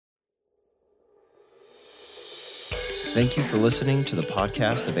Thank you for listening to the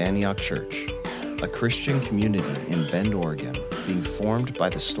podcast of Antioch Church, a Christian community in Bend, Oregon, being formed by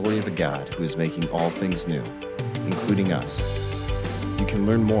the story of a God who is making all things new, including us. You can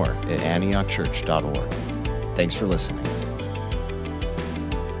learn more at antiochchurch.org. Thanks for listening.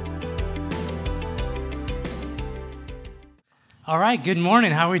 All right, good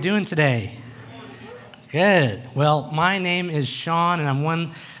morning. How are we doing today? Good. Well, my name is Sean, and I'm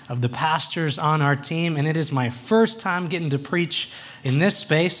one of the pastors on our team, and it is my first time getting to preach in this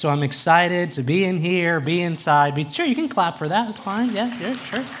space, so I'm excited to be in here, be inside. Sure, you can clap for that. It's fine. Yeah,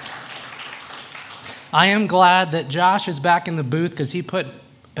 sure. I am glad that Josh is back in the booth because he put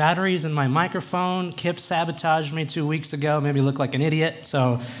batteries in my microphone. Kip sabotaged me 2 weeks ago, made me look like an idiot,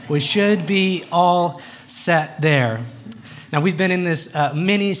 so we should be all set there. Now, we've been in this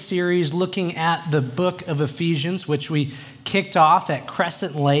mini-series looking at the book of Ephesians, which we kicked off at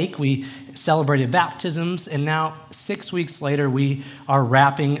Crescent Lake. We celebrated baptisms, and now 6 weeks later, we are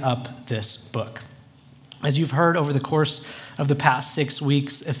wrapping up this book. As you've heard over the course of the past 6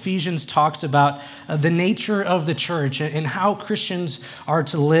 weeks, Ephesians talks about the nature of the church and how Christians are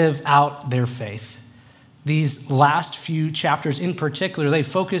to live out their faith. These last few chapters in particular, they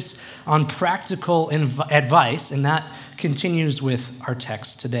focus on practical advice, and that continues with our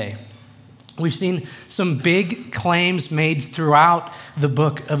text today. We've seen some big claims made throughout the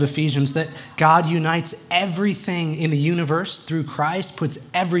book of Ephesians that God unites everything in the universe through Christ, puts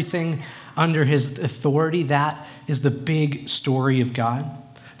everything under his authority. That is the big story of God.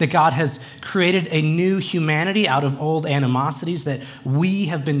 That God has created a new humanity out of old animosities, that we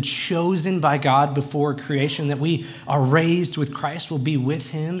have been chosen by God before creation, that we are raised with Christ, will be with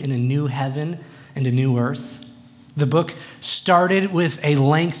him in a new heaven and a new earth. The book started with a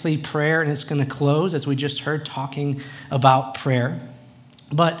lengthy prayer, and it's going to close, as we just heard, talking about prayer.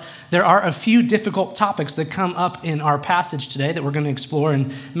 But there are a few difficult topics that come up in our passage today that we're going to explore,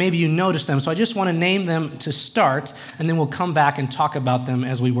 and maybe you noticed them. So I just want to name them to start, and then we'll come back and talk about them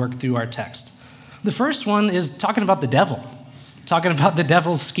as we work through our text. The first one is talking about the devil, talking about the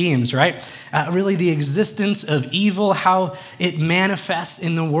devil's schemes, right? Really the existence of evil, how it manifests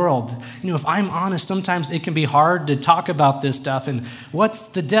in the world. You know, if I'm honest, sometimes it can be hard to talk about this stuff and what's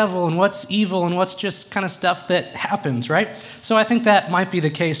the devil and what's evil and what's just kind of stuff that happens, right? So I think that might be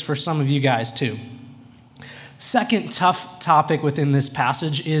the case for some of you guys too. Second tough topic within this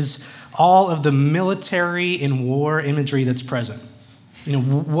passage is all of the military and war imagery that's present. You know,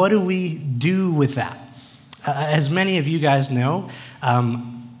 what do we do with that? As many of you guys know,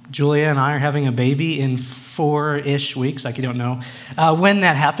 Julia and I are having a baby in 4-ish weeks, like you don't know when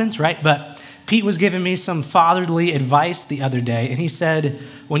that happens, right? But Pete was giving me some fatherly advice the other day, and he said,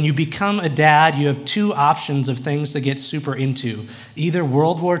 when you become a dad, you have two options of things to get super into, either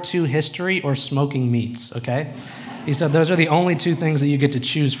World War II history or smoking meats, okay? He said those are the only two things that you get to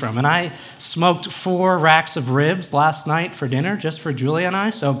choose from. And I smoked 4 racks of ribs last night for dinner, just for Julia and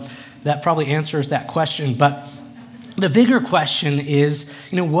I, so that probably answers that question. But the bigger question is,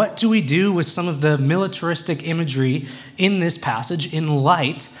 what do we do with some of the militaristic imagery in this passage in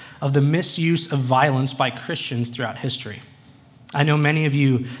light of the misuse of violence by Christians throughout history? I know many of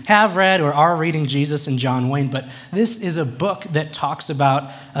you have read or are reading Jesus and John Wayne, but this is a book that talks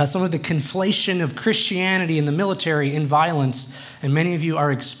about some of the conflation of Christianity and the military in violence, and many of you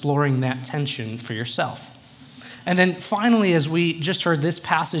are exploring that tension for yourself. And then finally, as we just heard this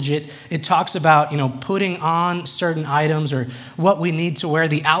passage, it talks about, putting on certain items or what we need to wear,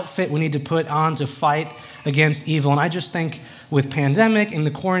 the outfit we need to put on to fight against evil. And I just think with pandemic and the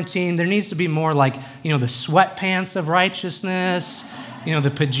quarantine, there needs to be more like, the sweatpants of righteousness,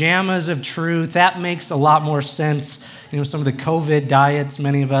 the pajamas of truth. That makes a lot more sense. Some of the COVID diets,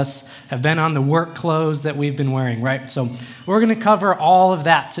 many of us have been on the work clothes that we've been wearing, right? So we're going to cover all of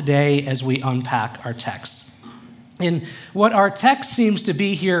that today as we unpack our text. And what our text seems to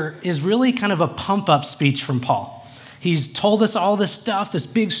be here is really kind of a pump-up speech from Paul. He's told us all this stuff, this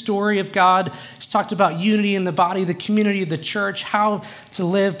big story of God. He's talked about unity in the body, the community of the church, how to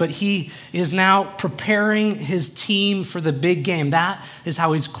live, but he is now preparing his team for the big game. That is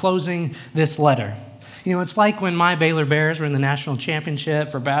how he's closing this letter. It's like when my Baylor Bears were in the national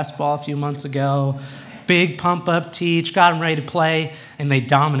championship for basketball a few months ago. Big pump-up teach, got them ready to play, and they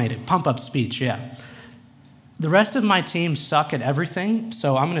dominated. Pump-up speech, yeah. The rest of my team suck at everything,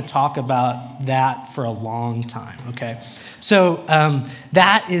 so I'm going to talk about that for a long time, okay? So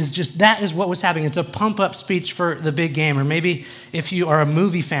that is what was happening. It's a pump-up speech for the big game. Or maybe if you are a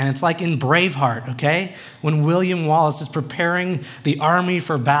movie fan, it's like in Braveheart, okay? When William Wallace is preparing the army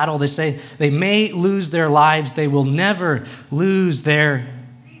for battle, they say they may lose their lives, they will never lose their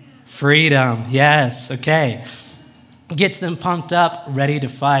freedom. Yes, okay. gets them pumped up, ready to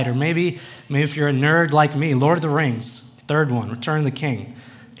fight. Or maybe if you're a nerd like me, Lord of the Rings, third one, Return of the King.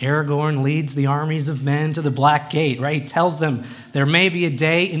 Aragorn leads the armies of men to the Black Gate, right? He tells them there may be a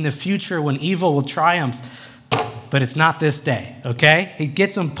day in the future when evil will triumph, but it's not this day, okay? He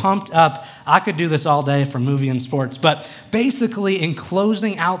gets them pumped up. I could do this all day for movie and sports, but basically in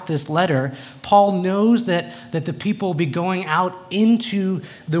closing out this letter, Paul knows that the people will be going out into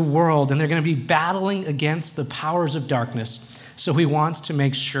the world and they're going to be battling against the powers of darkness, so he wants to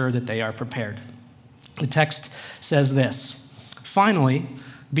make sure that they are prepared. The text says this, "Finally,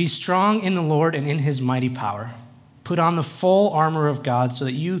 be strong in the Lord and in his mighty power. Put on the full armor of God so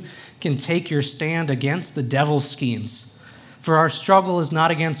that you can take your stand against the devil's schemes. For our struggle is not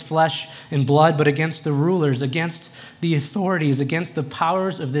against flesh and blood, but against the rulers, against the authorities, against the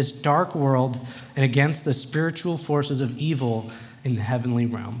powers of this dark world, and against the spiritual forces of evil in the heavenly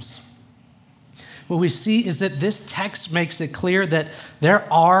realms." What we see is that this text makes it clear that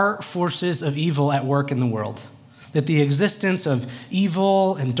there are forces of evil at work in the world, that the existence of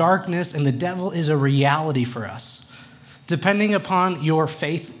evil and darkness and the devil is a reality for us. Depending upon your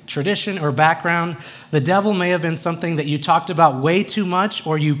faith tradition or background, the devil may have been something that you talked about way too much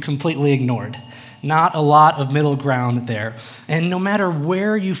or you completely ignored. Not a lot of middle ground there. And no matter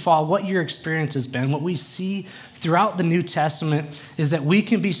where you fall, what your experience has been, what we see throughout the New Testament is that we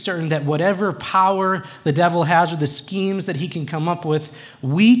can be certain that whatever power the devil has or the schemes that he can come up with,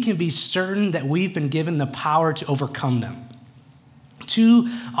 we can be certain that we've been given the power to overcome them. Too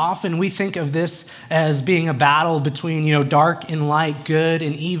often we think of this as being a battle between, dark and light, good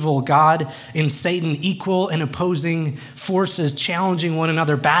and evil, God and Satan, equal and opposing forces, challenging one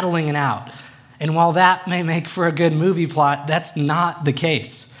another, battling it out. And while that may make for a good movie plot, that's not the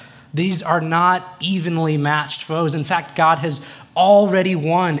case. These are not evenly matched foes. In fact, God has already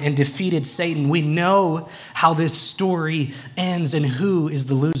won and defeated Satan. We know how this story ends and who is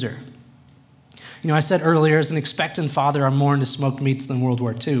the loser. I said earlier, as an expectant father, I'm more into smoked meats than World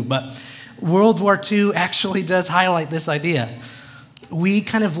War II, but World War II actually does highlight this idea. We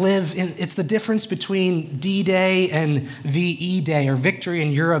kind of it's the difference between D-Day and VE Day, or Victory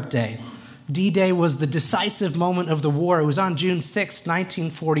in Europe Day. D-Day was the decisive moment of the war. It was on June 6,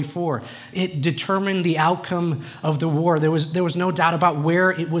 1944. It determined the outcome of the war. There was no doubt about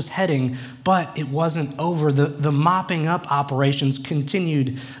where it was heading, but it wasn't over. The mopping up operations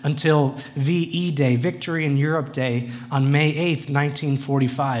continued until VE Day, Victory in Europe Day, on May 8th,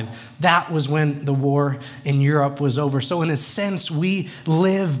 1945. That was when the war in Europe was over. So in a sense, we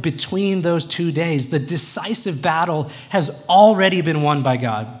live between those 2 days. The decisive battle has already been won by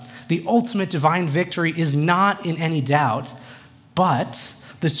God. The ultimate divine victory is not in any doubt, but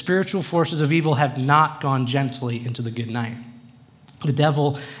the spiritual forces of evil have not gone gently into the good night. The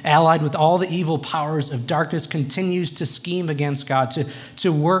devil, allied with all the evil powers of darkness, continues to scheme against God,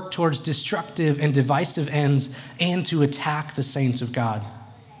 to work towards destructive and divisive ends, and to attack the saints of God.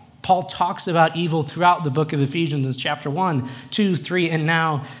 Paul talks about evil throughout the book of Ephesians in chapter 1, 2, 3, and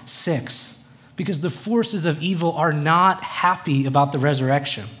now 6, because the forces of evil are not happy about the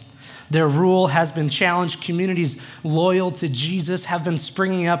resurrection. Their rule has been challenged. Communities loyal to Jesus have been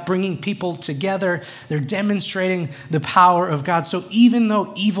springing up, bringing people together. They're demonstrating the power of God. So even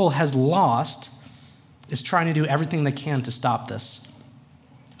though evil has lost, it's trying to do everything they can to stop this.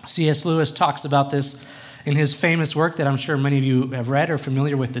 C.S. Lewis talks about this in his famous work that I'm sure many of you have read or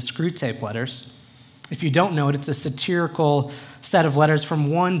familiar with, the Screwtape Letters. If you don't know it, it's a satirical set of letters from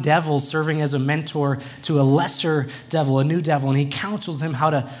one devil serving as a mentor to a lesser devil, a new devil, and he counsels him how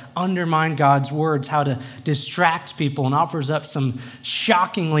to undermine God's words, how to distract people, and offers up some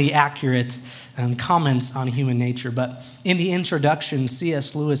shockingly accurate comments on human nature. But in the introduction,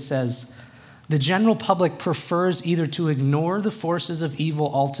 C.S. Lewis says, "The general public prefers either to ignore the forces of evil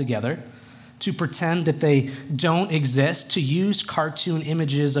altogether, to pretend that they don't exist, to use cartoon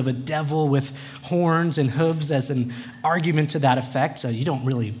images of a devil with horns and hooves as an argument to that effect. So you don't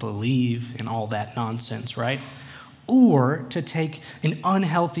really believe in all that nonsense, right? Or to take an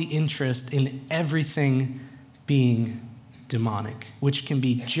unhealthy interest in everything being demonic, which can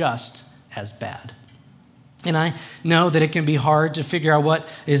be just as bad." And I know that it can be hard to figure out what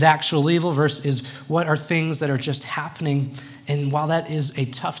is actual evil versus what are things that are just happening. And while that is a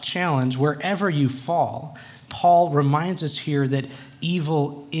tough challenge, wherever you fall, Paul reminds us here that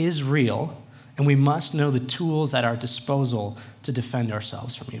evil is real, and we must know the tools at our disposal to defend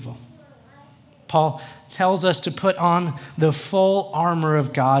ourselves from evil. Paul tells us to put on the full armor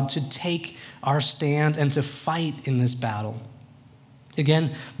of God to take our stand and to fight in this battle.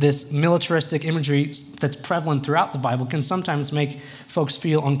 Again, this militaristic imagery that's prevalent throughout the Bible can sometimes make folks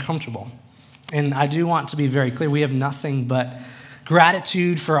feel uncomfortable. And I do want to be very clear, we have nothing but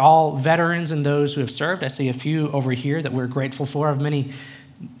gratitude for all veterans and those who have served. I see a few over here that we're grateful for. I have many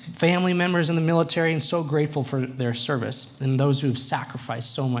family members in the military and so grateful for their service and those who have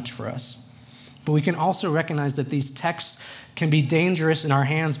sacrificed so much for us. But we can also recognize that these texts can be dangerous in our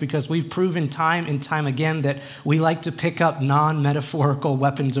hands because we've proven time and time again that we like to pick up non-metaphorical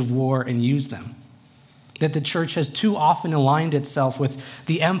weapons of war and use them. That the church has too often aligned itself with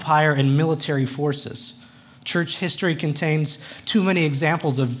the empire and military forces. Church history contains too many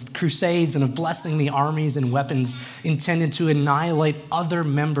examples of crusades and of blessing the armies and weapons intended to annihilate other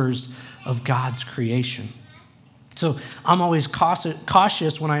members of God's creation. So I'm always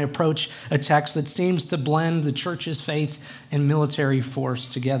cautious when I approach a text that seems to blend the church's faith and military force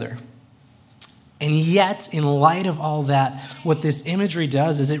together. And yet, in light of all that, what this imagery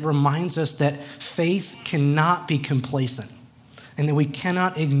does is it reminds us that faith cannot be complacent and that we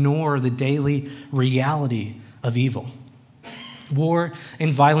cannot ignore the daily reality of evil. War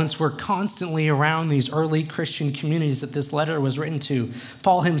and violence were constantly around these early Christian communities that this letter was written to.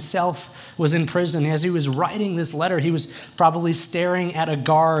 Paul himself was in prison. As he was writing this letter, he was probably staring at a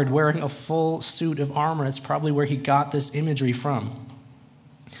guard wearing a full suit of armor. That's probably where he got this imagery from.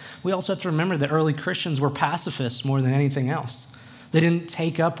 We also have to remember that early Christians were pacifists more than anything else. They didn't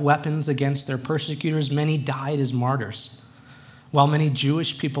take up weapons against their persecutors. Many died as martyrs. While many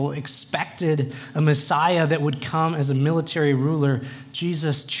Jewish people expected a Messiah that would come as a military ruler,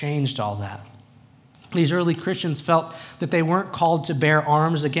 Jesus changed all that. These early Christians felt that they weren't called to bear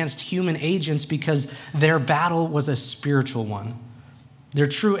arms against human agents because their battle was a spiritual one. Their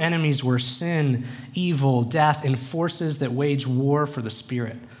true enemies were sin, evil, death, and forces that wage war for the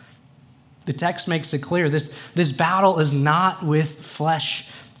spirit. The text makes it clear this battle is not with flesh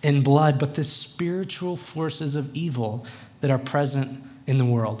and blood, but the spiritual forces of evil that are present in the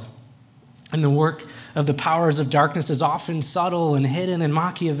world. And the work of the powers of darkness is often subtle and hidden and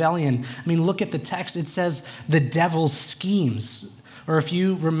Machiavellian. I mean, look at the text. It says the devil's schemes. Or if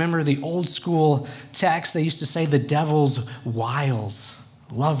you remember the old school text, they used to say the devil's wiles.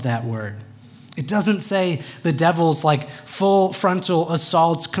 Love that word. It doesn't say the devil's like full frontal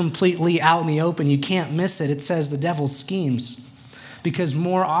assaults completely out in the open. You can't miss it. It says the devil's schemes. Because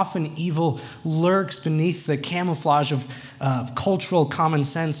more often evil lurks beneath the camouflage of cultural common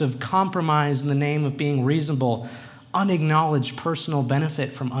sense, of compromise in the name of being reasonable, unacknowledged personal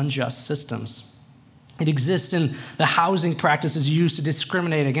benefit from unjust systems. It exists in the housing practices used to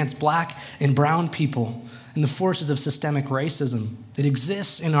discriminate against black and brown people and the forces of systemic racism. It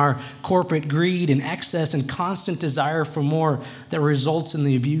exists in our corporate greed and excess and constant desire for more that results in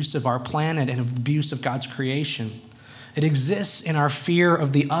the abuse of our planet and of abuse of God's creation. It exists in our fear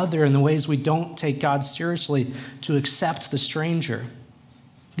of the other and the ways we don't take God seriously to accept the stranger.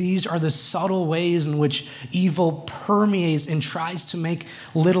 These are the subtle ways in which evil permeates and tries to make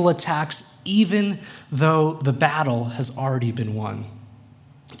little attacks, even though the battle has already been won.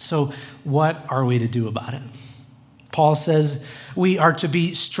 So what are we to do about it? Paul says we are to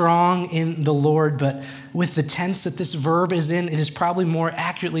be strong in the Lord, but with the tense that this verb is in, it is probably more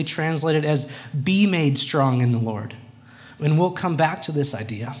accurately translated as be made strong in the Lord. And we'll come back to this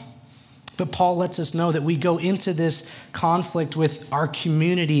idea. But Paul lets us know that we go into this conflict with our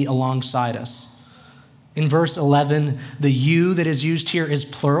community alongside us. In verse 11, the you that is used here is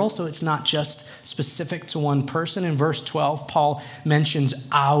plural, so it's not just specific to one person. In verse 12, Paul mentions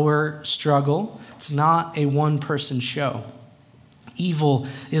our struggle. It's not a one-person show. Evil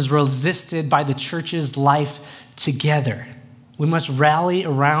is resisted by the church's life together. We must rally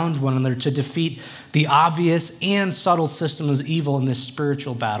around one another to defeat the obvious and subtle systems of evil in this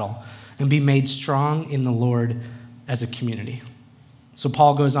spiritual battle and be made strong in the Lord as a community. So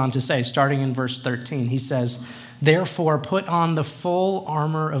Paul goes on to say, starting in verse 13, he says, therefore put on the full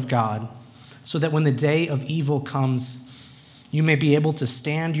armor of God so that when the day of evil comes, you may be able to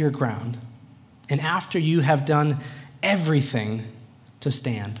stand your ground. And after you have done everything to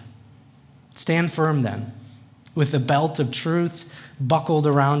stand, stand firm then, with the belt of truth buckled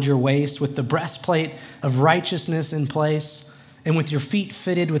around your waist, with the breastplate of righteousness in place, and with your feet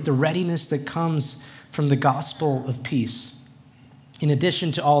fitted with the readiness that comes from the gospel of peace. In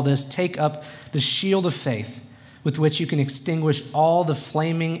addition to all this, take up the shield of faith with which you can extinguish all the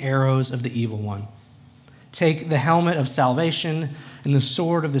flaming arrows of the evil one. Take the helmet of salvation and the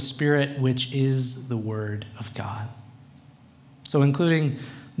sword of the Spirit, which is the word of God. So including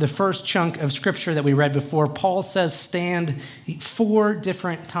the first chunk of scripture that we read before, Paul says stand 4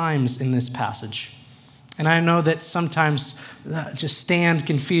 different times in this passage. And I know that sometimes just stand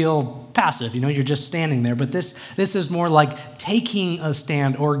can feel passive. You're just standing there. But this is more like taking a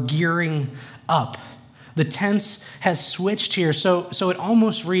stand or gearing up. The tense has switched here, so it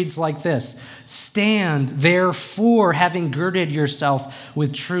almost reads like this. Stand, therefore, having girded yourself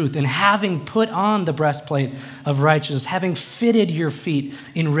with truth, and having put on the breastplate of righteousness, having fitted your feet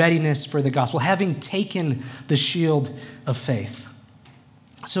in readiness for the gospel, having taken the shield of faith.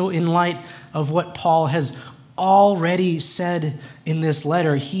 So in light of what Paul has already said in this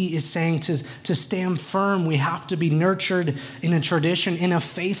letter, he is saying to stand firm, we have to be nurtured in a tradition, in a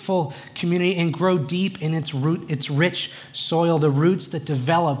faithful community, and grow deep in its rich soil. The roots that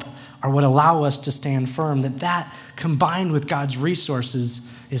develop are what allow us to stand firm. That combined with God's resources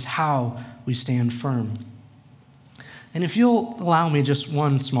is how we stand firm. And if you'll allow me just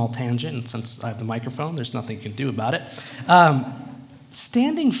one small tangent, since I have the microphone, there's nothing you can do about it.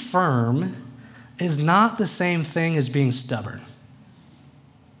 Standing firm is not the same thing as being stubborn.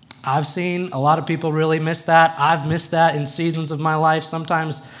 I've seen a lot of people really miss that. I've missed that in seasons of my life.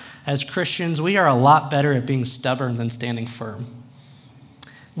 Sometimes as Christians, we are a lot better at being stubborn than standing firm.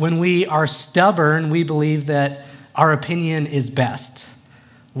 When we are stubborn, we believe that our opinion is best.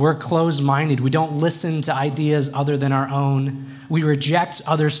 We're closed-minded. We don't listen to ideas other than our own. We reject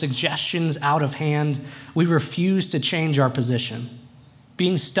other suggestions out of hand. We refuse to change our position.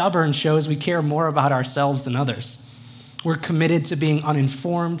 Being stubborn shows we care more about ourselves than others. We're committed to being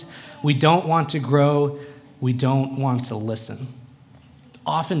uninformed. We don't want to grow. We don't want to listen.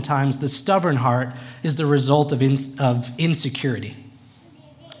 Oftentimes, the stubborn heart is the result of insecurity.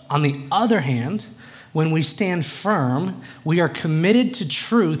 On the other hand, when we stand firm, we are committed to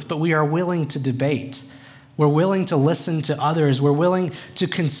truth, but we are willing to debate. We're willing to listen to others. We're willing to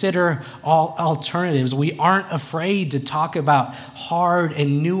consider all alternatives. We aren't afraid to talk about hard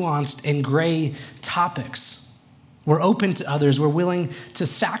and nuanced and gray topics. We're open to others. We're willing to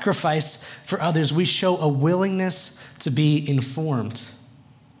sacrifice for others. We show a willingness to be informed.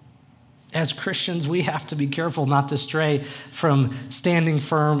 As Christians, we have to be careful not to stray from standing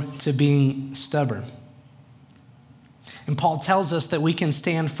firm to being stubborn. And Paul tells us that we can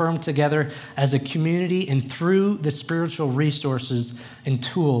stand firm together as a community and through the spiritual resources and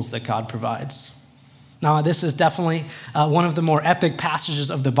tools that God provides. Now, this is definitely one of the more epic passages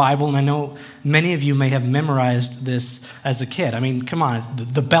of the Bible, and I know many of you may have memorized this as a kid. I mean, come on,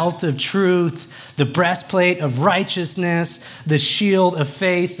 the belt of truth, the breastplate of righteousness, the shield of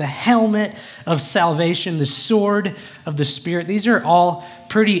faith, the helmet of salvation, the sword of the Spirit. These are all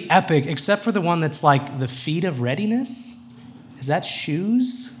pretty epic, except for the one that's like the feet of readiness. Is that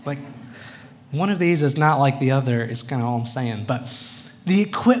shoes? Like, one of these is not like the other, is kind of all I'm saying. But the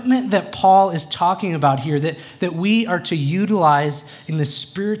equipment that Paul is talking about here, that we are to utilize in the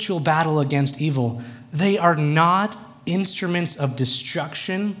spiritual battle against evil, they are not instruments of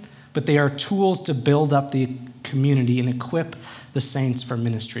destruction, but they are tools to build up the community and equip the saints for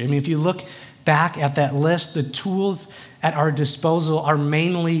ministry. I mean, if you look back at that list, the tools at our disposal are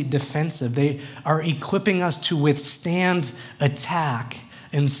mainly defensive. They are equipping us to withstand attack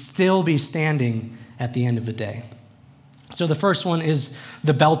and still be standing at the end of the day. So the first one is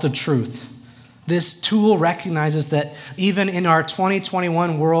the belt of truth. This tool recognizes that even in our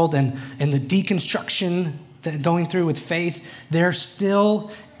 2021 world and the deconstruction that going through with faith, there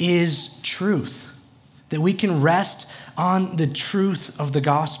still is truth, that we can rest on the truth of the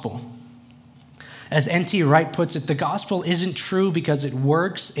gospel. As N.T. Wright puts it, the gospel isn't true because it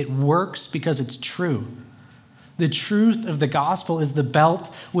works because it's true. The truth of the gospel is the belt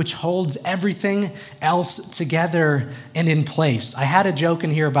which holds everything else together and in place. I had a joke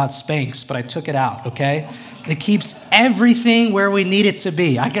in here about Spanx, but I took it out, okay? It keeps everything where we need it to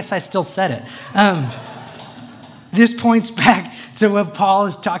be. I guess I still said it. This points back to what Paul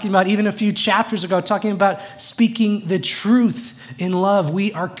is talking about even a few chapters ago, talking about speaking the truth in love.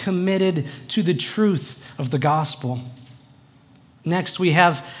 We are committed to the truth of the gospel. Next, we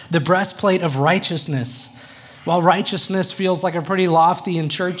have the breastplate of righteousness. While righteousness feels like a pretty lofty and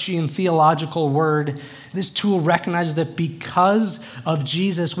churchy and theological word, this tool recognizes that because of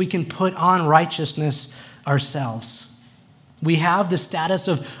Jesus, we can put on righteousness ourselves. We have the status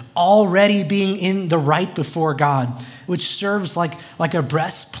of already being in the right before God, which serves like a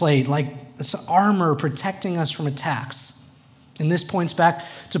breastplate, like it's armor protecting us from attacks. And this points back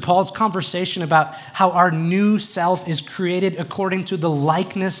to Paul's conversation about how our new self is created according to the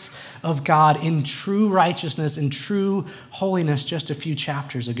likeness of God in true righteousness and true holiness just a few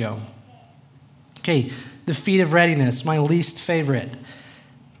chapters ago. Okay, the feet of readiness, my least favorite.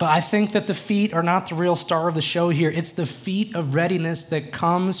 But I think that the feet are not the real star of the show here. It's the feet of readiness that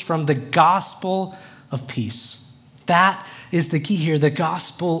comes from the gospel of peace. That is the key here, the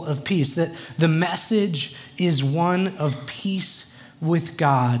gospel of peace, that the message is one of peace with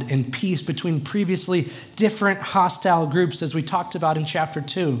God and peace between previously different hostile groups, as we talked about in chapter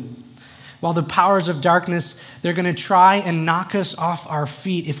 2. While the powers of darkness, they're going to try and knock us off our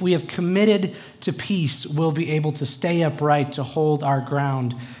feet, if we have committed to peace, we'll be able to stay upright, to hold our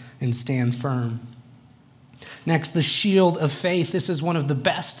ground and stand firm. Next, the shield of faith. This is one of the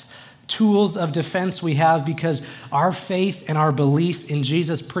best tools of defense we have because our faith and our belief in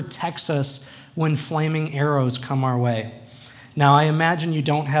Jesus protects us when flaming arrows come our way. Now, I imagine you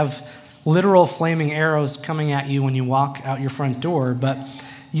don't have literal flaming arrows coming at you when you walk out your front door, but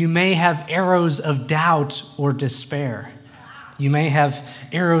you may have arrows of doubt or despair. You may have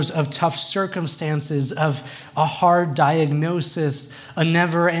arrows of tough circumstances, of a hard diagnosis, a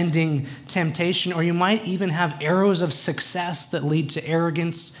never-ending temptation, or you might even have arrows of success that lead to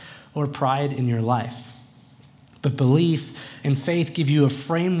arrogance or pride in your life. But belief and faith give you a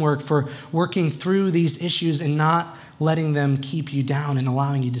framework for working through these issues and not letting them keep you down and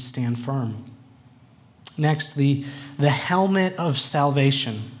allowing you to stand firm. Next, the helmet of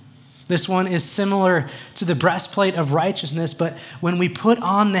salvation. This one is similar to the breastplate of righteousness, but when we put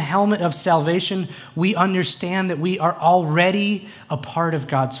on the helmet of salvation, we understand that we are already a part of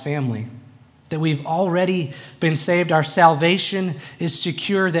God's family, that we've already been saved. Our salvation is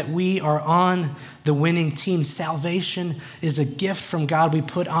secure, that we are on the winning team. Salvation is a gift from God we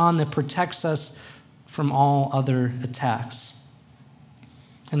put on that protects us from all other attacks.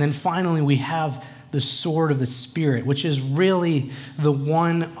 And then finally, we have the sword of the Spirit, which is really the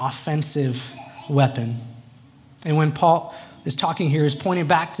one offensive weapon. And when Paul is talking here, he's pointing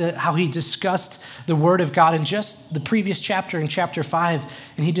back to how he discussed the Word of God in just the previous chapter, in chapter 5,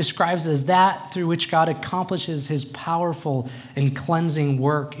 and he describes it as that through which God accomplishes his powerful and cleansing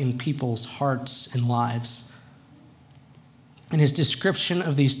work in people's hearts and lives. In his description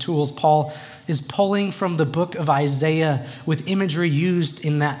of these tools, Paul is pulling from the book of Isaiah with imagery used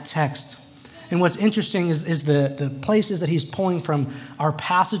in that text. And what's interesting is the places that he's pulling from are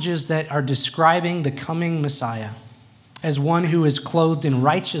passages that are describing the coming Messiah as one who is clothed in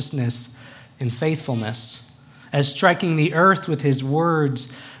righteousness and faithfulness, as striking the earth with his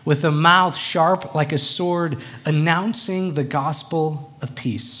words, with a mouth sharp like a sword, announcing the gospel of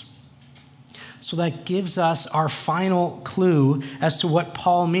peace. So that gives us our final clue as to what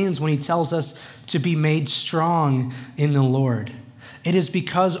Paul means when he tells us to be made strong in the Lord. It is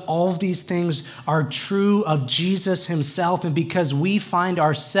because all of these things are true of Jesus himself, and because we find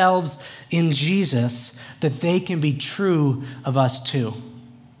ourselves in Jesus, that they can be true of us too.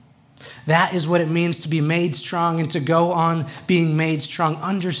 That is what it means to be made strong and to go on being made strong,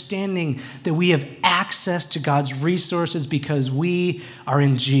 understanding that we have access to God's resources because we are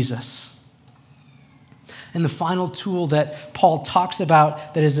in Jesus. And the final tool that Paul talks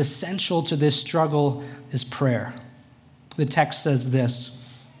about that is essential to this struggle is prayer. The text says this,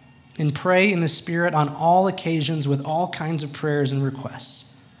 "And pray in the Spirit on all occasions with all kinds of prayers and requests.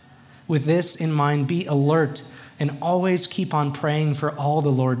 With this in mind, be alert and always keep on praying for all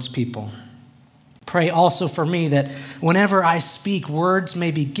the Lord's people. Pray also for me that whenever I speak, words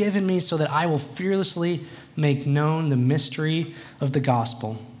may be given me so that I will fearlessly make known the mystery of the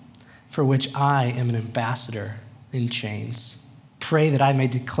gospel, for which I am an ambassador in chains. Pray that I may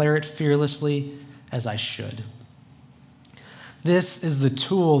declare it fearlessly as I should." This is the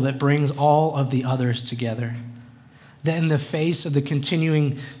tool that brings all of the others together. That in the face of the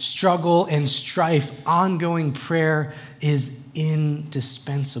continuing struggle and strife, ongoing prayer is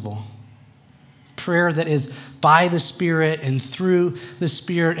indispensable. Prayer that is by the Spirit and through the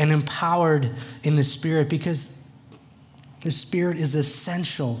Spirit and empowered in the Spirit, because the Spirit is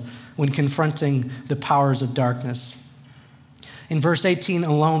essential when confronting the powers of darkness. In verse 18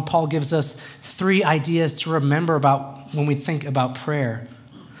 alone, Paul gives us 3 ideas to remember about when we think about prayer.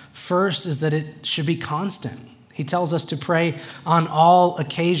 First is that it should be constant. He tells us to pray on all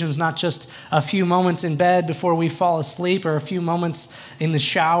occasions, not just a few moments in bed before we fall asleep or a few moments in the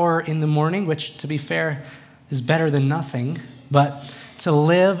shower in the morning, which, to be fair, is better than nothing, but to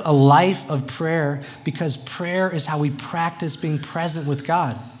live a life of prayer, because prayer is how we practice being present with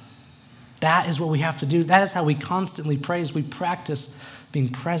God. That is what we have to do. That is how we constantly pray, as we practice being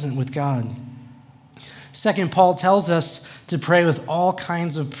present with God. Second, Paul tells us to pray with all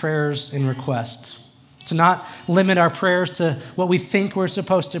kinds of prayers and requests, to not limit our prayers to what we think we're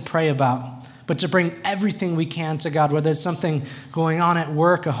supposed to pray about, but to bring everything we can to God, whether it's something going on at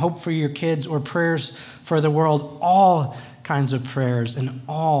work, a hope for your kids, or prayers for the world, all kinds of prayers and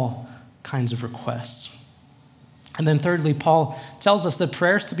all kinds of requests. And then thirdly, Paul tells us that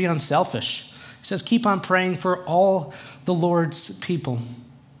prayer is to be unselfish. He says, keep on praying for all the Lord's people.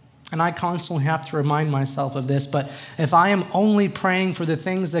 And I constantly have to remind myself of this, but if I am only praying for the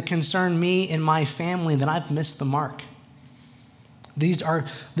things that concern me and my family, then I've missed the mark. These are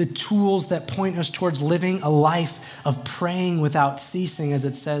the tools that point us towards living a life of praying without ceasing, as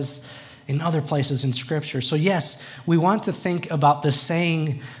it says in other places in Scripture. So yes, we want to think about the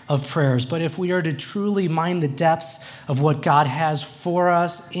saying of prayers, but if we are to truly mind the depths of what God has for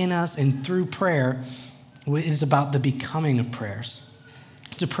us, in us, and through prayer, it is about the becoming of prayers.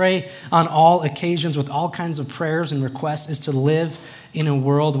 To pray on all occasions with all kinds of prayers and requests is to live in a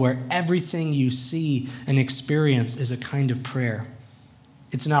world where everything you see and experience is a kind of prayer.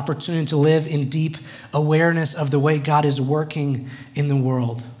 It's an opportunity to live in deep awareness of the way God is working in the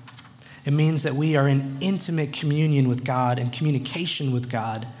world. It means that we are in intimate communion with God and communication with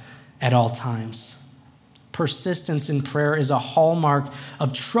God at all times. Persistence in prayer is a hallmark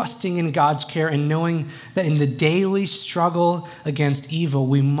of trusting in God's care and knowing that in the daily struggle against evil,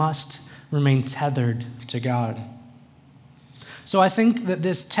 we must remain tethered to God. So I think that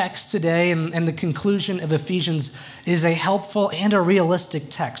this text today and the conclusion of Ephesians is a helpful and a realistic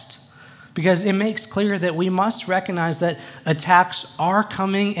text because it makes clear that we must recognize that attacks are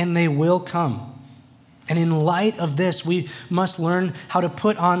coming and they will come. And in light of this, we must learn how to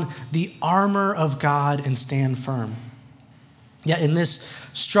put on the armor of God and stand firm. Yet in this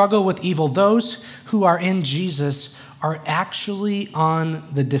struggle with evil, those who are in Jesus are actually on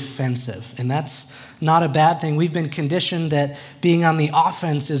the defensive. And that's not a bad thing. We've been conditioned that being on the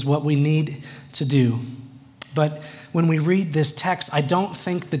offense is what we need to do. But when we read this text, I don't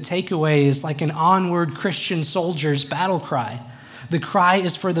think the takeaway is like an onward Christian soldier's battle cry. The cry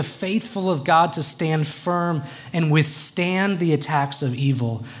is for the faithful of God to stand firm and withstand the attacks of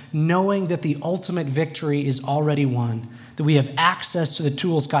evil, knowing that the ultimate victory is already won, that we have access to the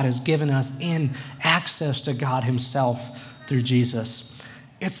tools God has given us and access to God himself through Jesus.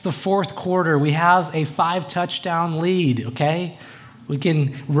 It's the fourth quarter. We have a 5-touchdown lead, okay? We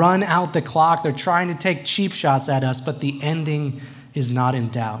can run out the clock. They're trying to take cheap shots at us, but the ending is not in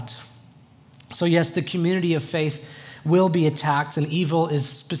doubt. So yes, the community of faith will be attacked, and evil is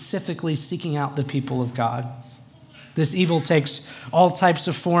specifically seeking out the people of God. This evil takes all types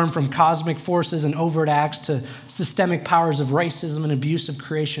of form, from cosmic forces and overt acts to systemic powers of racism and abuse of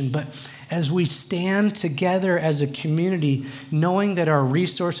creation. But as we stand together as a community, knowing that our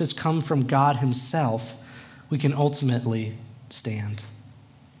resources come from God himself, we can ultimately stand.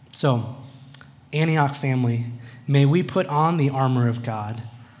 So, Antioch family, may we put on the armor of God,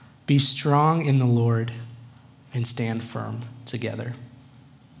 be strong in the Lord, and stand firm together.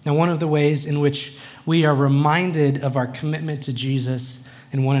 Now, one of the ways in which we are reminded of our commitment to Jesus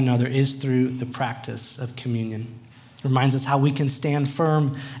and one another is through the practice of communion. It reminds us how we can stand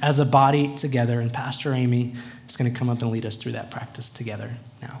firm as a body together, and Pastor Amy is going to come up and lead us through that practice together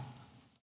now.